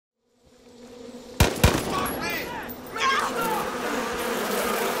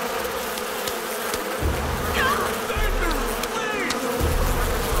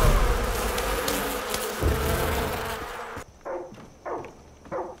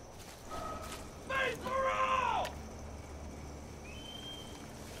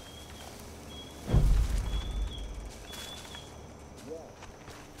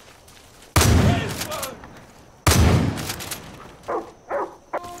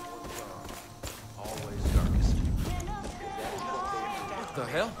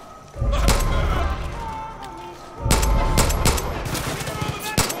hell?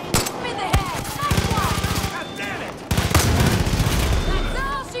 In the head! Nice one! God damn it! That's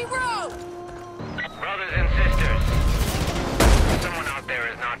all she wrote! Brothers and sisters, someone out there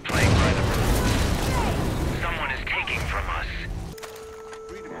is not playing by the rules. Someone is taking from us.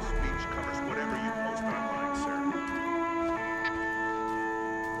 Freedom of speech covers whatever you post online, sir.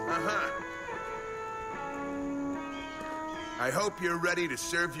 Uh-huh. I hope you're ready to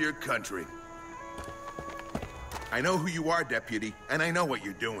serve your country. I know who you are, Deputy, and I know what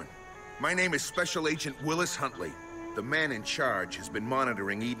you're doing. My name is Special Agent Willis Huntley. The man in charge has been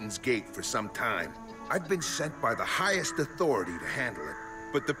monitoring Eden's Gate for some time. I've been sent by the highest authority to handle it.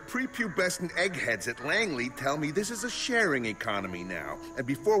 But the prepubescent eggheads at Langley tell me this is a sharing economy now. And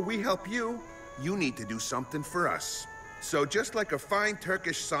before we help you, you need to do something for us. So just like a fine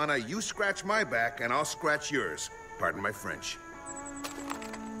Turkish sauna, you scratch my back and I'll scratch yours. Pardon my French.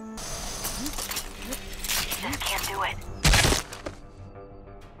 Just can't do it.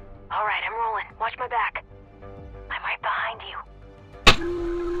 All right, I'm rolling. Watch my back. I'm right behind you.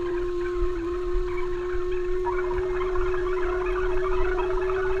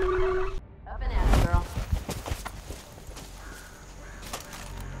 Up and at it, girl.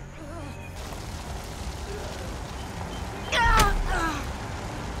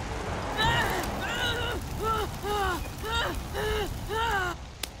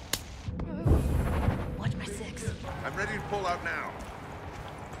 Watch my six. I'm ready to pull out now.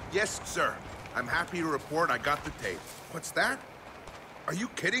 Yes, sir. I'm happy to report I got the tape. What's that? Are you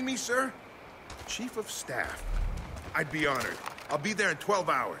kidding me, sir? Chief of Staff. I'd be honored. I'll be there in 12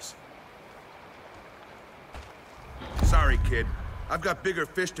 hours. Sorry, kid. I've got bigger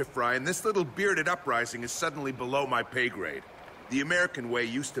fish to fry, and this little bearded uprising is suddenly below my pay grade. The American way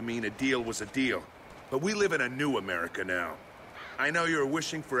used to mean a deal was a deal, but we live in a new America now. I know you're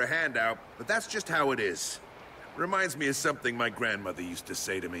wishing for a handout, but that's just how it is. Reminds me of something my grandmother used to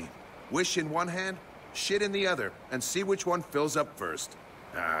say to me. Wish in one hand, shit in the other, and see which one fills up first.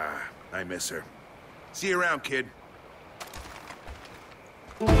 Ah, I miss her. See you around, kid.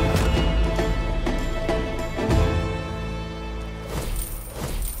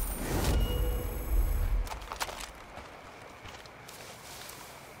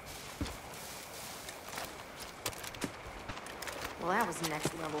 Well, that was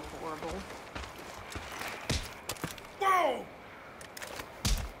next level horrible. Whoa!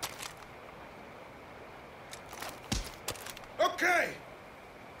 Okay!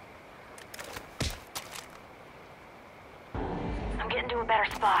 I'm getting to a better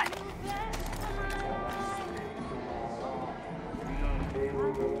spot.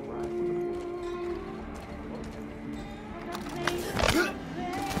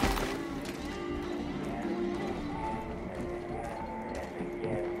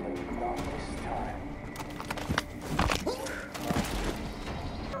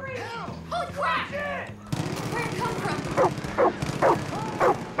 Holy crap! Where'd it come from?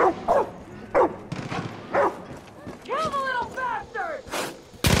 Kill the little bastard!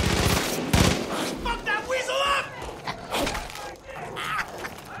 Fuck that weasel up!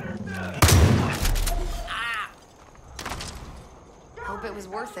 Hope it was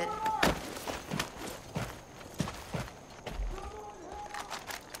worth it.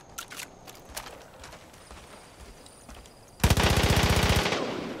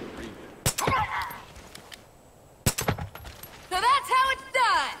 So that's how it's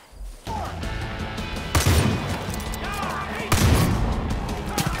done!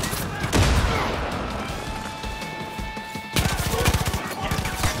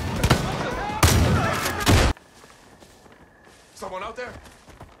 Someone out there?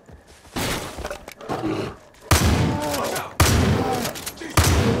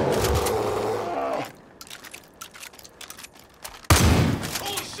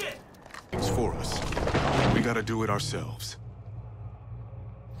 Holy shit! It's for us. We gotta do it ourselves.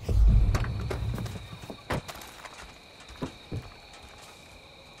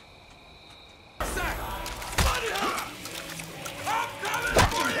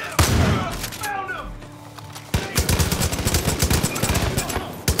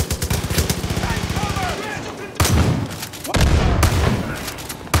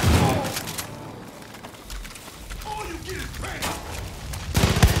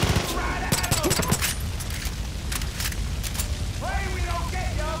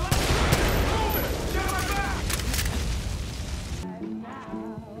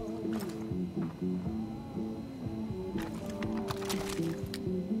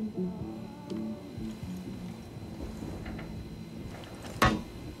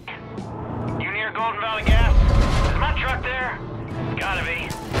 Gotta be.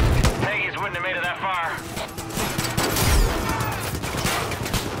 Peggy's wouldn't have made it that far.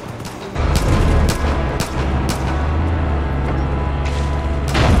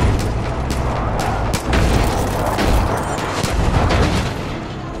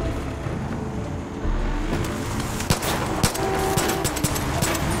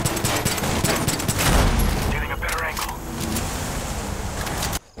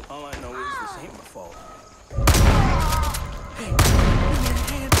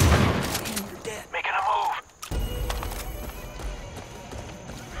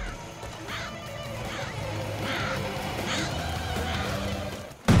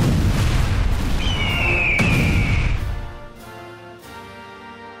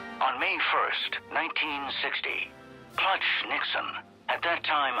 On May 1st, 1960, Clutch Nixon, at that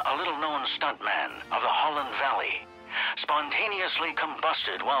time a little-known stuntman of the Holland Valley, spontaneously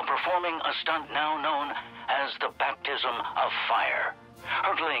combusted while performing a stunt now known as the baptism of fire.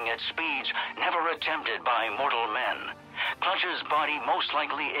 Hurtling at speeds never attempted by mortal men, Clutch's body most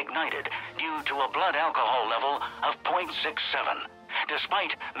likely ignited due to a blood alcohol level of .67,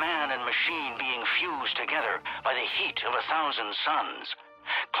 despite man and machine being fused together by the heat of 1,000 suns.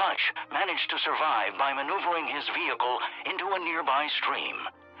 Clutch managed to survive by maneuvering his vehicle into a nearby stream.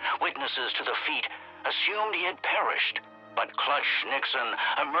 Witnesses to the feat assumed he had perished, but Clutch Nixon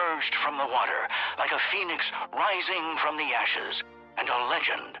emerged from the water like a phoenix rising from the ashes, and a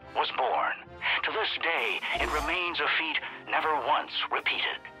legend was born. To this day, it remains a feat never once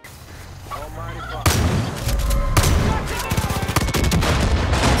repeated. Almighty Father.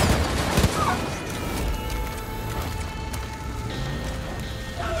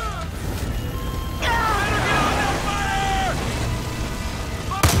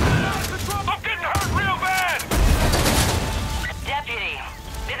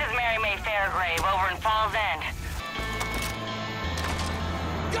 Over in Falls End.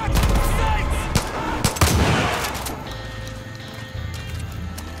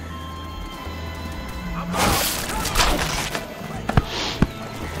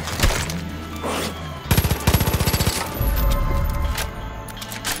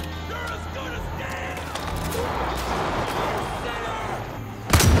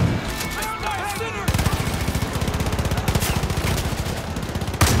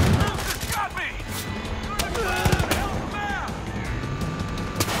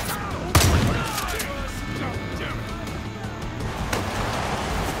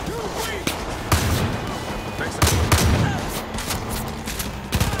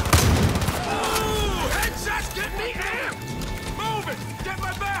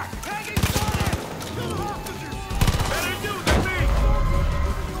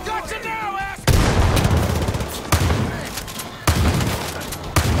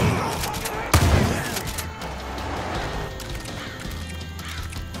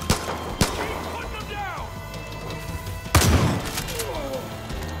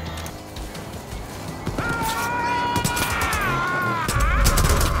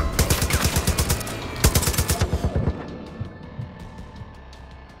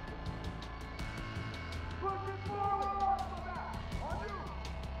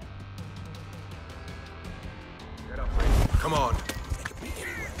 Come on.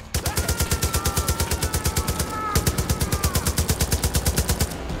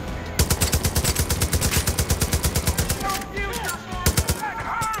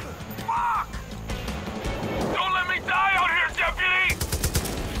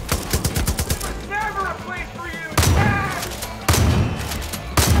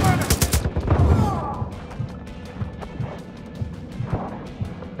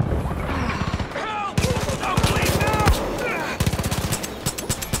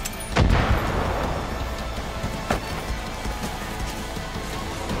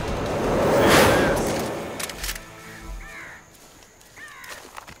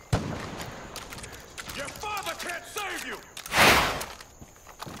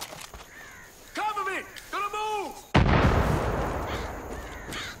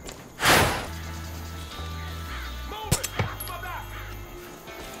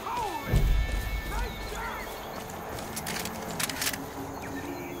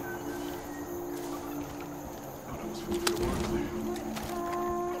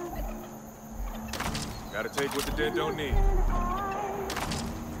 Gotta take what the dead don't need.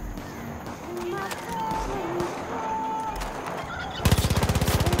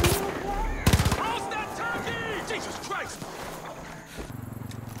 Roast that turkey! Jesus Christ!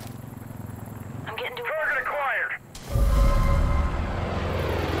 I'm getting to Target acquired.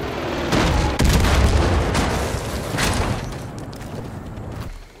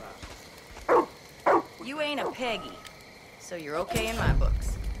 You ain't a Peggy, So you're okay in my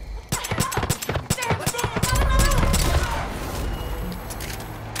books.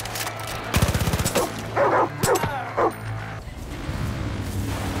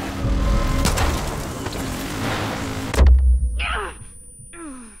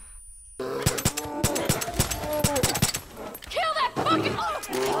 Kill that fucking...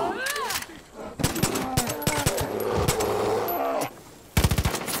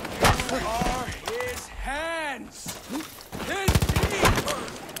 Are his hands! His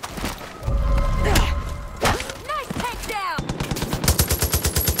Nice takedown!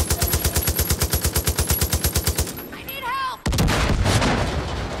 I need help!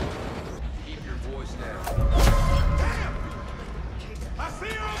 Keep your voice down. I see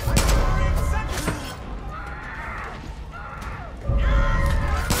him!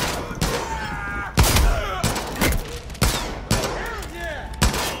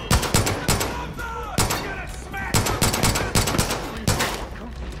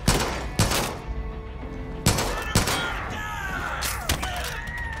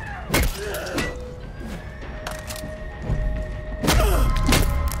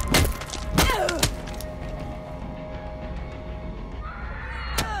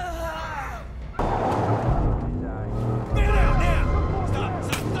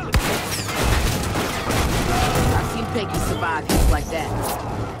 I've seen Peggy survive hits like that.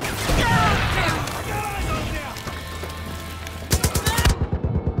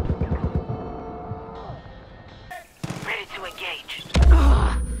 Ready to engage.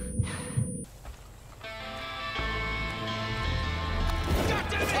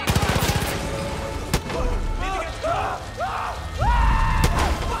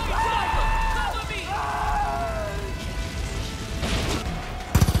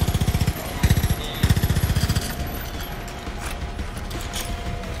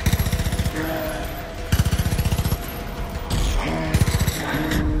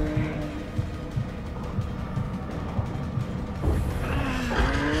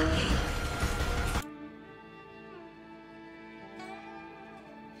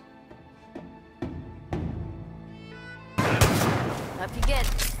 Up you get.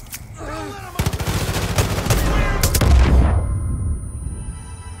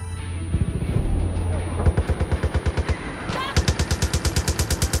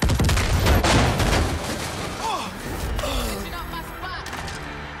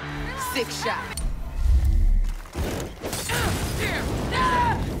 Six shot.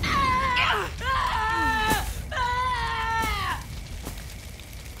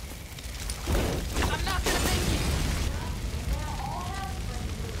 I'm not gonna make it.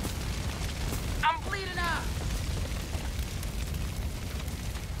 I'm bleeding out.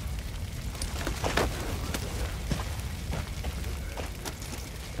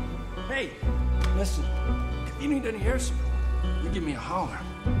 Hey, listen. If you need any hair support, you give me a holler,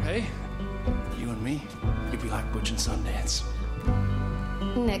 okay? You and me, you'd be like Butch and Sundance.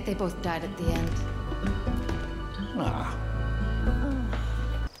 Nick, they both died at the end. Ah.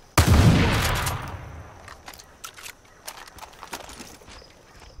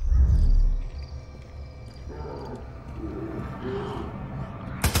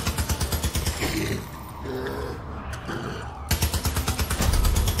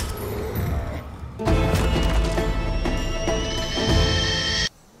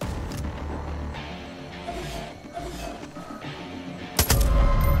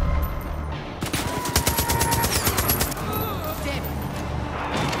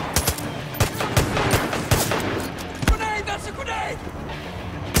 Grenade! That's a grenade!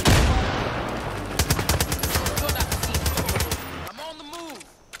 I'm on the move.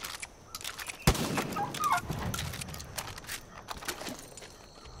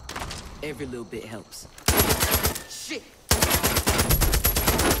 Every little bit helps. Shit!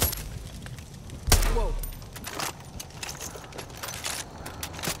 Whoa.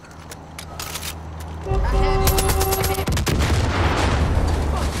 I have it.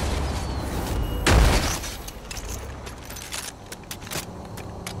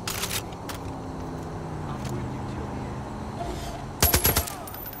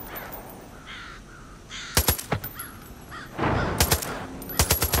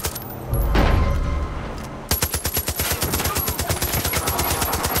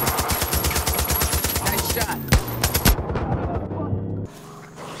 Nice shot.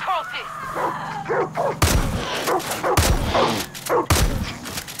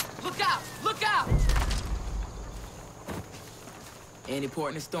 Look out! Look out! Any port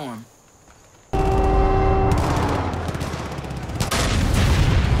in the storm.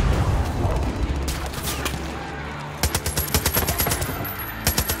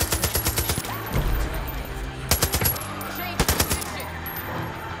 Change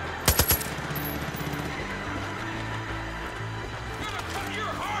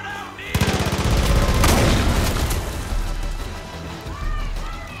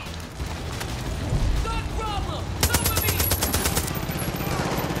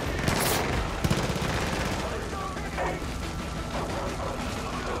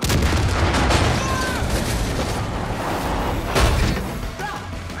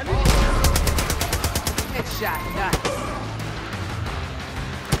Headshot, nice.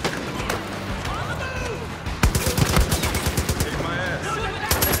 Kick my ass.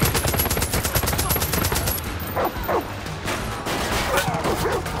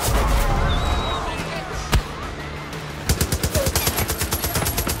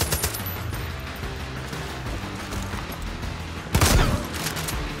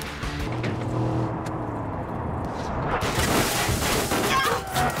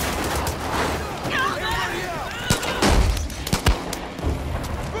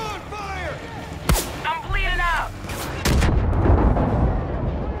 I'm bleeding out.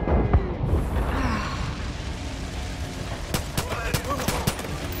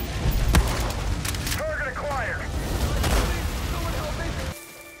 Target acquired.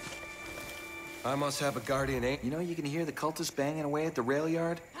 I must have a guardian angel. You know, you can hear the cultists banging away at the rail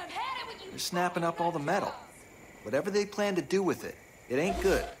yard. They're snapping up all the metal. Whatever they plan to do with it, it ain't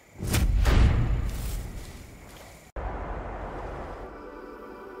good.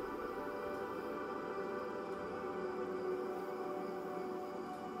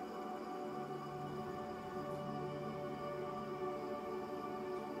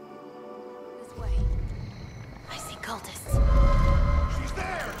 This way. I see cultists. She's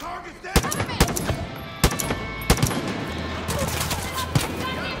there. Target's dead.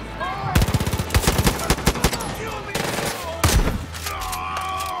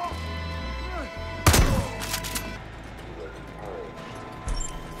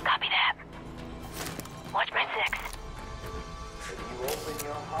 Copy that. Watch my six. If you open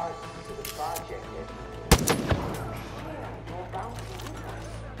your heart to the project, you're bound to win us.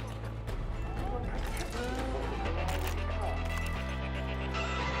 You are protected from the enemy come.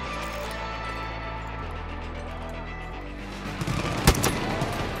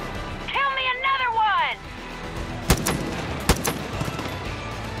 Kill me another one!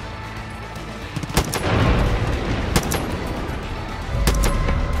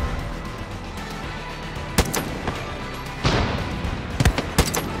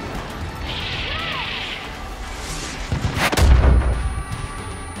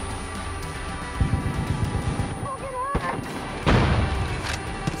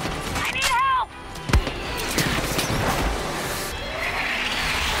 I need help!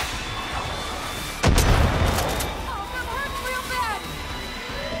 Oh, that hurts real bad.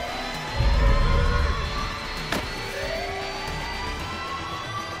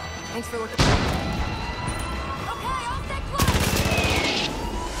 Thanks for looking.